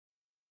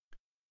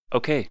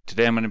Okay,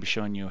 today I'm going to be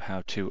showing you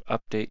how to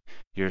update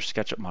your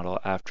SketchUp model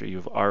after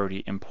you've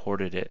already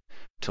imported it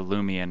to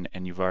Lumion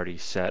and you've already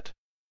set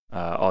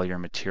all your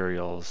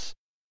materials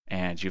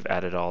and you've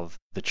added all of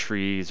the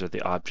trees or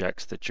the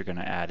objects that you're going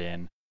to add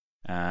in.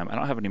 I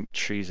don't have any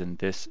trees in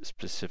this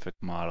specific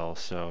model,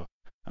 so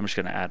I'm just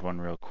going to add one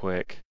real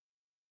quick.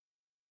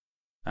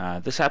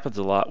 This happens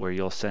a lot where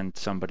you'll send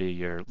somebody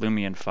your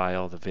Lumion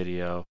file, the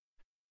video,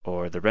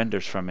 or the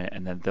renders from it,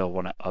 and then they'll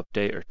want to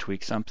update or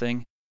tweak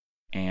something.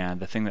 And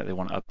the thing that they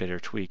want to update or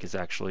tweak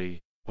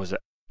was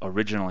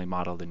originally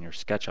modeled in your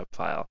SketchUp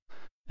file.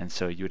 And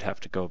so you would have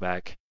to go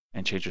back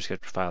and change your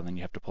SketchUp file, and then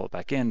you have to pull it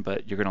back in,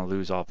 but you're going to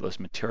lose all of those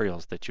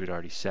materials that you had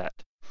already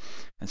set.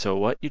 And so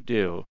what you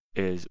do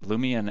is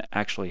Lumion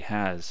actually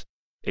has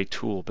a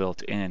tool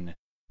built in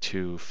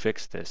to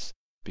fix this,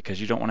 because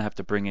you don't want to have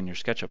to bring in your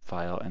SketchUp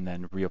file and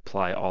then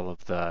reapply all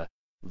of the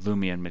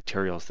Lumion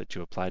materials that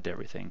you applied to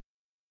everything.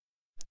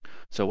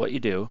 So what you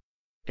do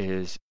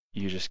is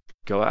you just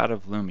go out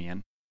of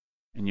Lumion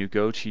and you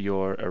go to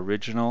your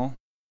original.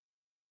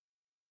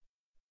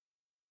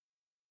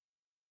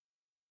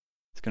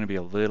 It's going to be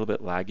a little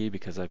bit laggy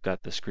because I've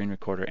got the screen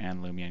recorder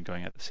and Lumion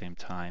going at the same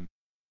time.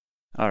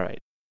 All right,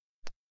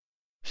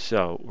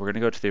 so we're going to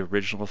go to the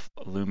original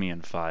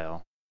Lumion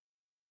file,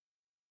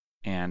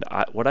 and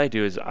what I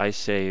do is I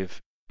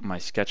save my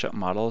SketchUp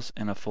models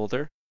in a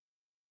folder,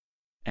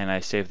 and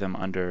I save them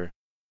under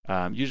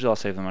usually I'll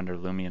save them under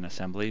Lumion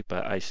assembly,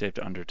 but I saved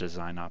it under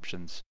design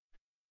options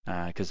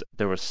because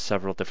there were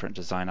several different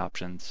design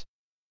options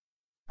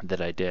that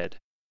I did.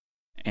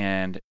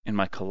 And in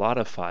my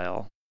Collada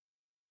file,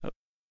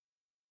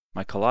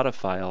 my Collada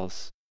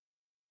files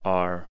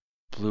are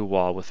blue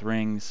wall with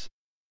rings,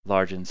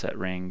 large inset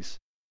rings,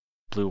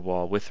 blue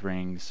wall with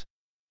rings,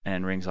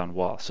 and rings on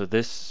wall. So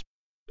this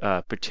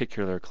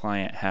particular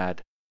client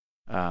had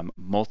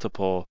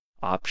multiple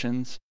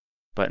options,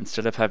 but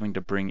instead of having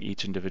to bring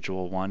each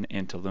individual one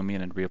into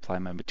Lumion and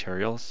reapply my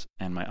materials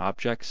and my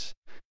objects,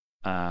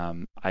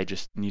 I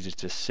just needed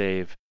to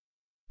save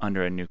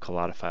under a new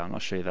Collada file, and I'll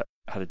show you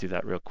how to do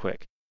that real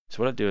quick.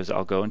 So what I'll do is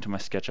I'll go into my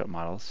SketchUp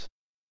models,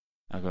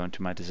 I'll go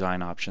into my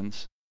design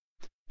options,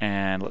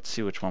 and let's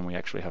see which one we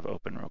actually have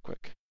open real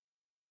quick.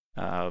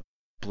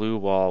 Blue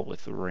wall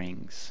with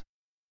rings.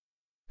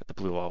 Got the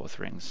blue wall with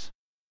rings.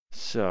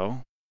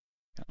 So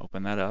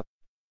open that up.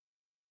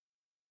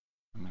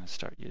 I'm going to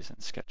start using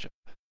SketchUp.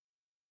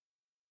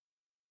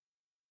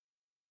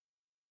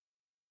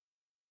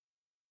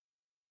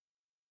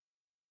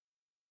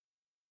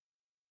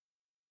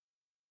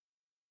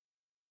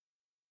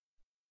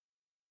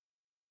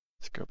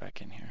 Let's go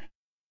back in here.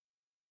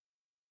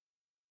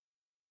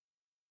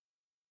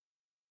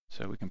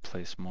 So we can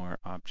place more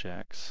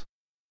objects.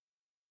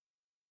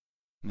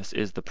 And this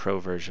is the pro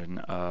version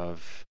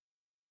of,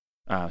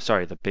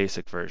 the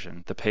basic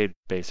version, the paid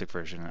basic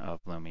version of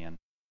Lumion.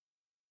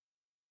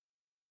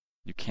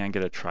 You can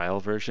get a trial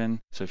version.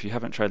 So if you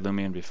haven't tried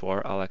Lumion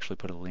before, I'll actually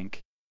put a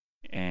link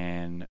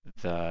in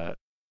the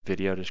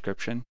video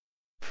description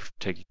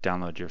to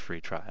download your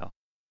free trial.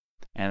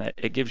 And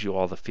it gives you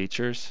all the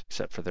features,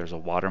 except for there's a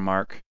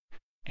watermark,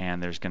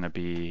 and there's going to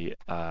be,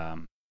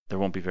 there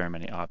won't be very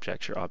many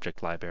objects. Your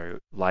object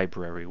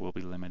library will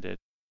be limited.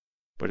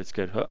 But it's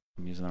good. Oh,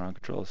 I'm using the wrong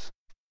controls.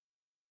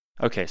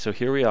 Okay, so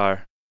here we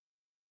are.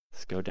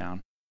 Let's go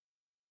down.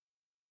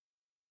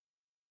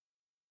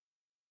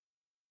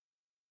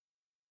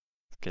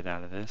 Let's get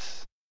out of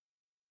this.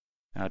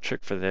 Now, a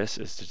trick for this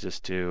is to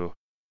just do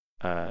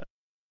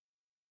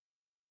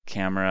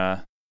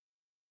camera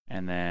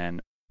and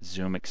then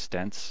zoom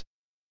extents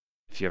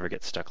if you ever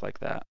get stuck like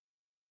that.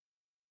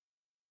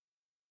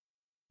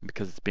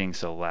 Because it's being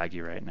so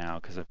laggy right now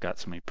because I've got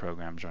so many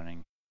programs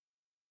running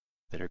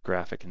that are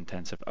graphic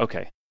intensive.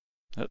 Okay.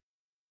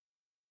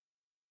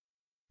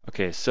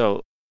 Okay,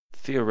 so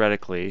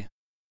theoretically,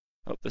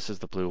 this is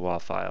the blue wall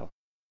file.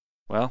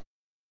 Well,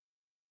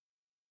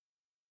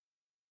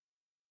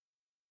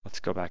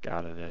 let's go back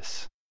out of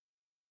this.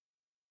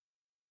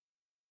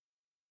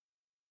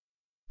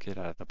 Get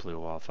out of the blue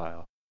wall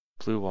file.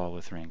 Blue wall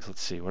with rings.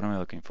 Let's see, what am I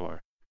looking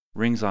for?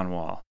 Rings on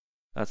wall.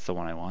 That's the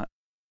one I want.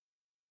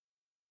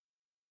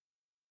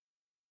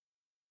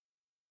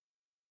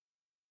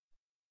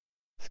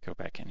 Let's go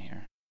back in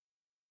here.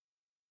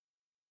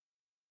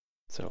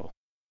 So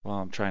while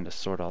I'm trying to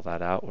sort all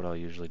that out, what I'll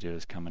usually do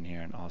is come in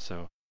here and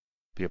also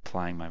be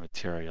applying my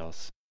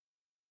materials,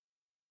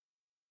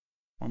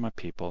 or my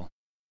people,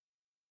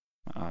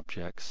 my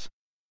objects.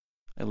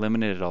 I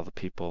eliminated all the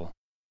people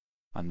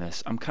on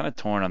this. I'm kind of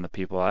torn on the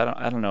people.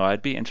 I don't know.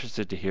 I'd be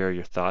interested to hear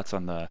your thoughts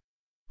on the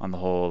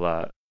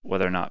whole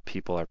whether or not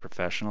people are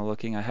professional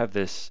looking. I have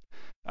this.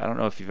 I don't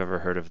know if you've ever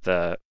heard of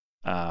the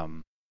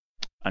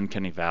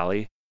Uncanny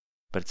Valley,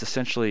 but it's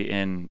essentially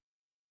in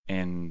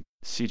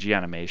CG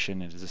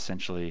animation. It is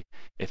essentially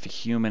if a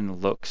human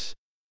looks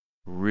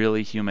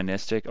really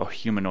humanistic, or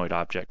humanoid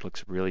object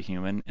looks really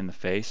human in the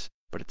face,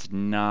 but it's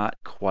not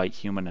quite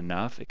human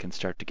enough, it can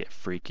start to get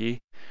freaky.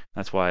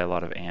 That's why a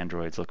lot of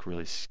androids look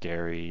really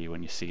scary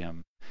when you see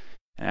them.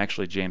 And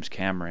actually James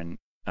Cameron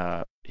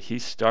he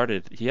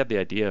had the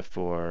idea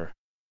for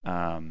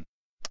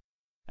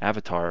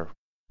Avatar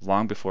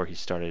long before he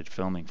started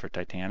filming for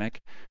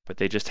Titanic, but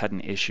they just had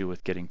an issue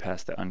with getting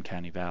past the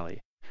uncanny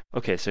valley.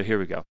 Okay, so here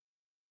we go.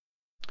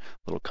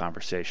 Little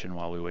conversation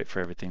while we wait for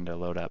everything to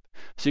load up.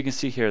 So you can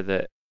see here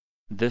that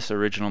this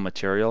original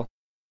material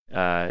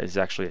is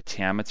actually a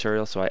TAM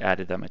material, so I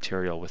added that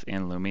material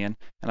within Lumion,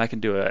 and I can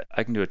do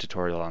a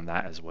tutorial on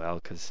that as well,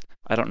 because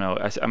I don't know,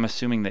 I'm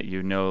assuming that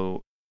you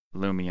know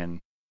Lumion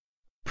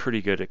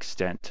pretty good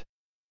extent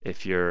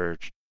if you're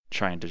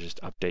trying to just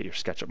update your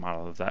SketchUp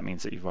model. That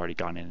means that you've already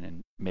gone in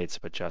and made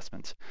some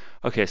adjustments.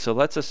 Okay, so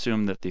let's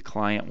assume that the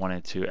client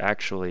wanted to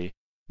actually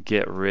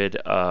get rid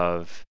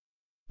of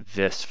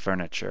this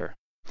furniture.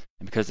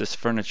 And because this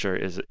furniture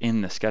is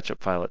in the SketchUp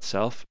file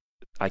itself,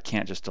 I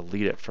can't just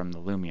delete it from the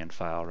Lumion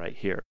file right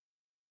here.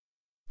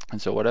 And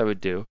so what I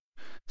would do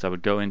is I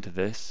would go into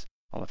this,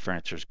 all the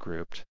furniture is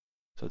grouped,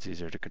 so it's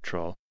easier to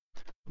control.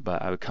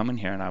 But I would come in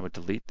here and I would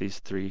delete these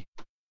 3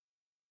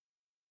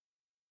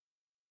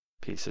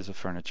 pieces of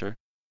furniture.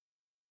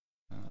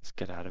 Let's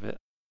get out of it.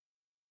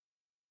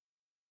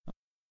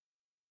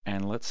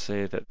 And let's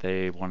say that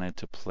they wanted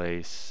to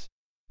place,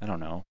 I don't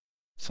know,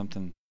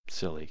 something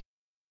silly,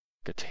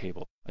 like a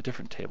table, a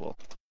different table.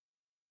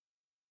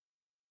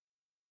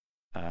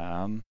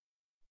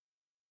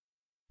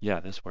 Yeah,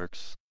 this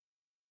works.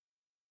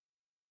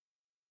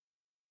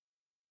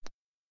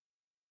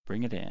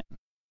 Bring it in.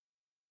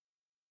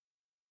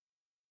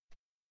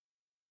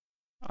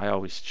 I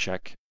always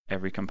check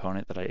every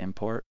component that I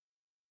import.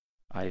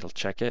 I'll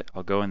check it,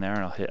 I'll go in there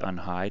and I'll hit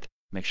unhide,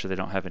 make sure they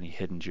don't have any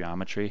hidden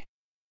geometry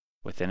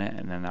within it,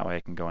 and then that way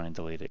I can go in and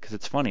delete it. Because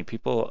it's funny,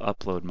 people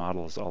upload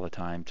models all the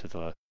time to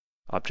the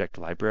object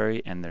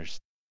library and there's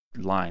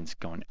lines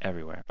going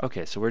everywhere.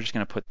 Okay, so we're just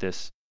going to put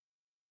this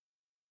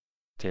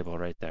table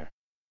right there.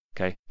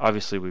 Okay,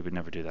 obviously we would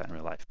never do that in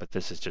real life, but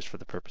this is just for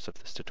the purpose of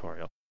this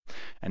tutorial.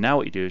 And now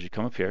what you do is you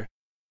come up here,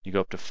 you go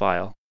up to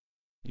File,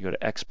 you go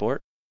to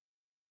Export,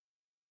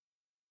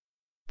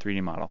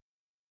 3D Model.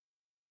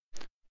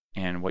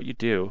 And what you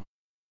do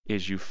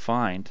is you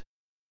find,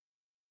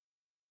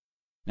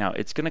 now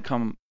it's going to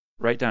come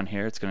right down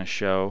here, it's going to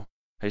show,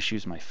 I just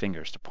use my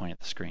fingers to point at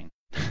the screen.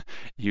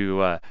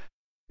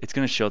 It's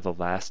going to show the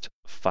last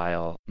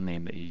file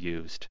name that you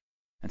used.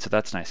 And so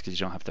that's nice because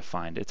you don't have to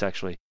find. It's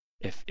actually,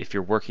 if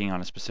you're working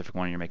on a specific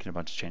one and you're making a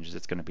bunch of changes,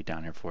 it's going to be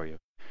down here for you.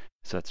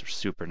 So that's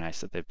super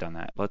nice that they've done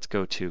that. Let's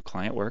go to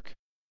Client Work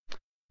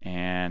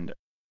and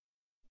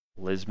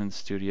Lisbon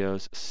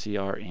Studios,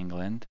 CR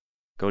England.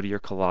 Go to your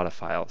Collada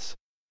files.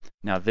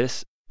 Now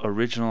this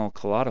original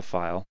Collada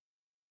file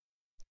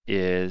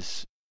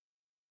is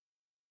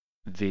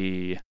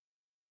the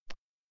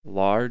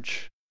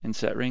large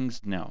inset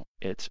rings? No,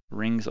 it's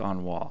rings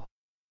on wall.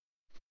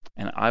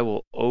 And I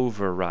will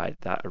override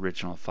that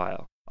original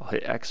file. I'll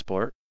hit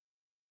export.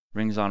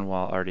 Rings on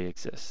wall already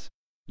exists.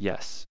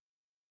 Yes.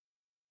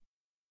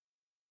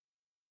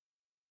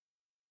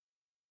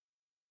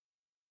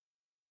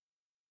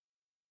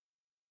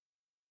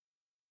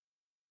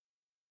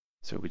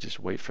 So we just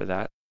wait for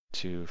that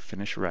to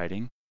finish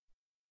writing.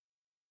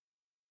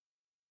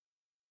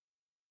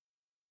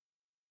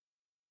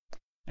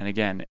 And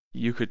again,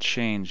 you could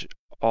change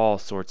all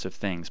sorts of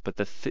things, but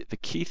the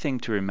key thing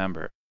to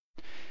remember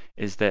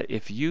is that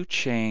if you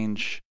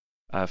change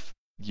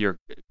your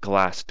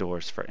glass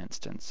doors, for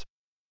instance,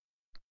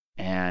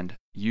 and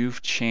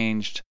you've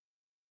changed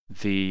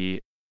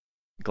the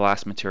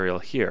glass material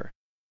here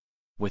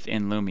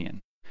within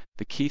Lumion,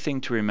 the key thing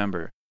to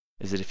remember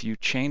is that if you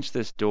change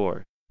this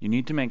door, you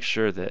need to make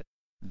sure that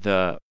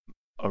the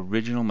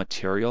original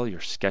material, your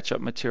SketchUp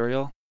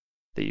material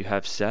that you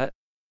have set,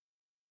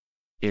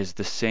 is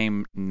the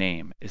same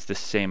name, is the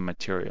same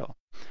material.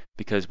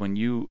 Because when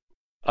you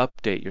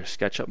update your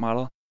SketchUp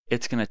model,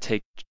 it's going to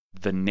take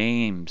the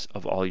names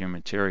of all your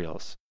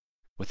materials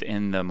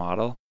within the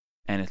model,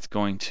 and it's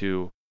going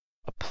to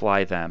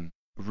apply them,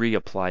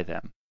 reapply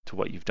them to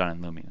what you've done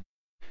in Lumion.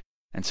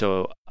 And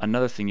so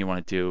another thing you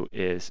want to do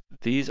is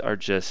these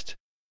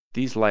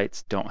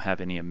lights don't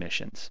have any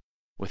emissions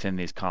within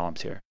these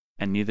columns here,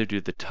 and neither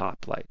do the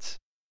top lights.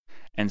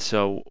 And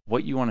so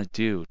what you want to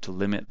do to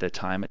limit the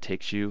time it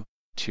takes you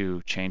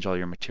to change all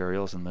your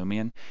materials in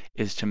Lumion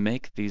is to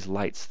make these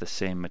lights the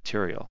same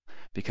material,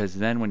 because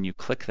then when you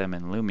click them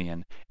in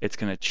Lumion, it's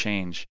going to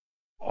change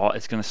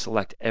it's going to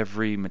select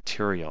every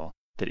material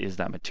that is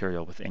that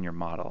material within your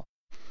model.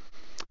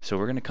 So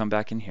we're going to come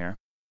back in here.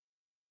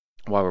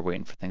 While we're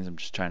waiting for things, I'm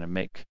just trying to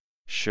make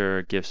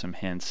sure, give some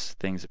hints,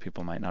 things that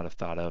people might not have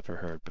thought of or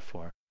heard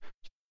before.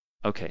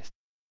 Okay,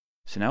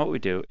 so now what we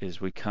do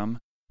is we come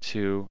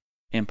to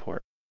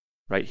import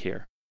right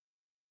here.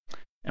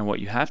 And what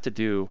you have to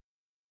do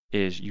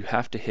is you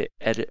have to hit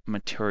edit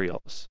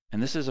materials.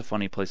 And this is a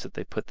funny place that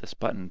they put this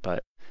button,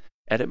 but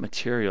edit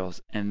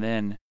materials, and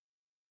then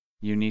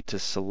you need to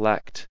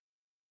select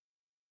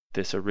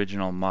this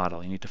original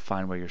model. You need to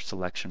find where your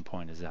selection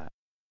point is at.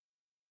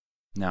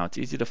 Now it's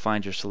easy to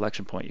find your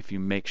selection point if you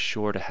make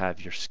sure to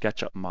have your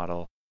SketchUp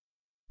model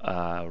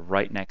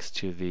right next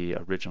to the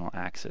original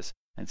axis.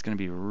 And it's going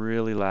to be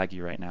really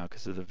laggy right now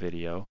because of the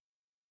video.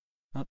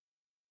 Up.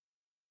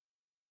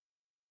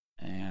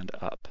 And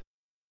up.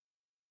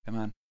 Come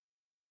on.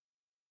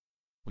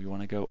 We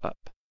want to go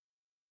up.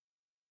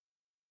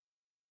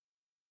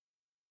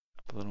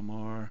 Up a little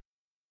more.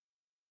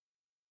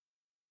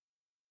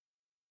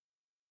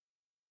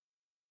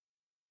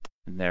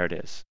 And there it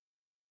is.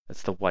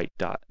 That's the white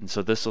dot. And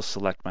so this will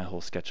select my whole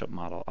SketchUp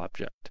model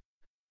object.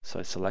 So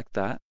I select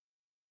that.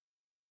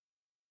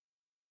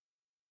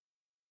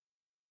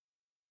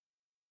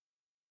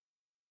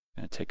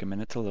 Going to take a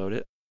minute to load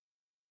it.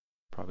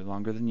 Probably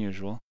longer than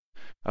usual.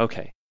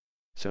 Okay.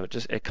 So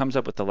it comes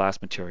up with the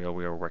last material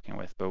we were working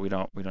with, but we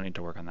don't need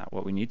to work on that.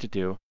 What we need to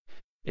do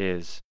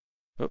is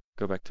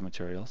go back to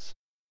materials.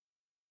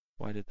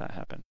 Why did that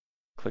happen?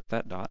 Click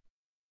that dot.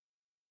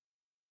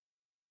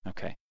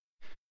 Okay.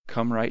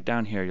 Come right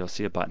down here, you'll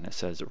see a button. It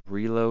says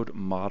Reload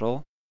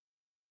Model,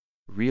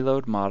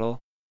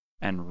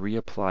 and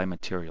Reapply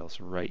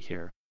Materials right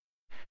here.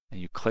 And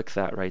you click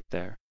that right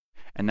there.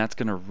 And that's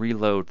going to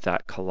reload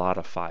that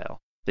Collada file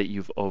that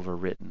you've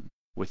overwritten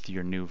with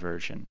your new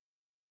version.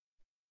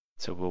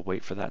 So we'll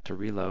wait for that to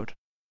reload.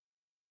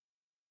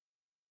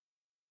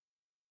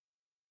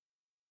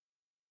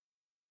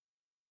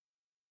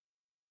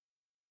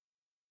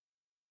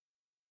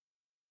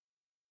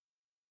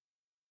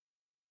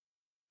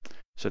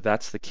 So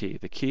that's the key.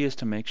 The key is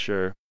to make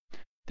sure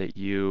that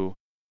you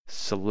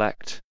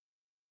select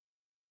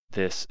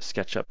this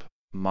SketchUp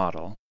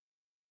model.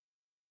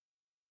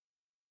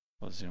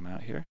 We'll zoom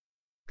out here,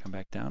 come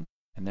back down,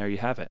 and there you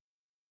have it.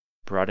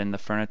 Brought in the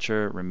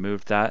furniture,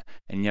 removed that,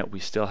 and yet we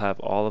still have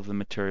all of the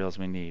materials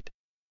we need.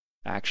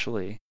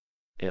 Actually,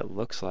 it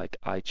looks like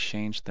I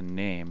changed the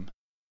name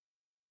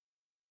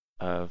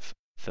of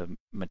the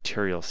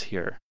materials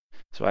here.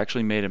 So I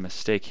actually made a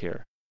mistake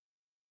here.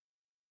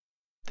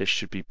 This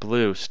should be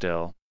blue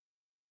still,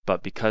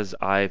 but because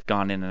I've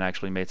gone in and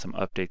actually made some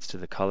updates to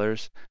the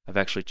colors, I've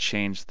actually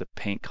changed the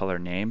paint color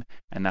name,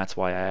 and that's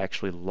why I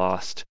actually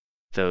lost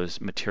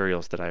those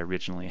materials that I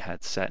originally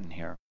had set in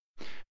here.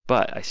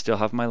 But I still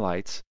have my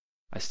lights,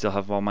 I still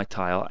have all my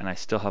tile, and I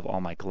still have all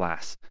my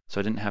glass.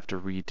 So I didn't have to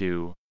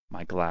redo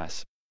my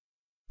glass.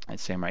 And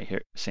same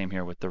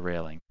here with the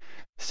railing.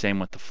 Same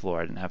with the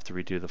floor. I didn't have to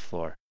redo the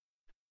floor.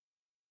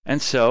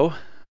 And so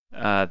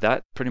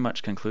that pretty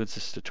much concludes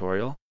this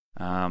tutorial.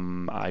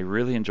 I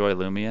really enjoy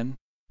Lumion.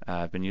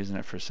 I've been using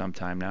it for some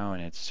time now,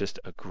 and it's just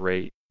a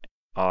great,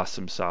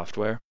 awesome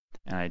software.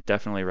 And I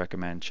definitely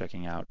recommend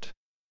checking out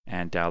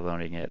and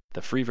downloading it,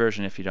 the free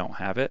version if you don't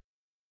have it.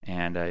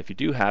 And if you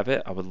do have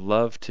it, I would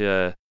love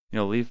to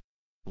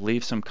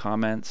leave some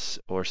comments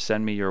or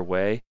send me your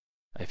way.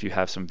 If you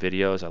have some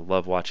videos, I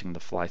love watching the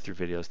fly-through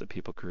videos that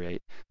people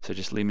create. So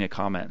just leave me a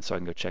comment so I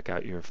can go check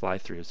out your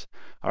fly-throughs.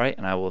 All right,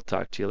 and I will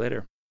talk to you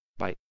later.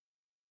 Bye.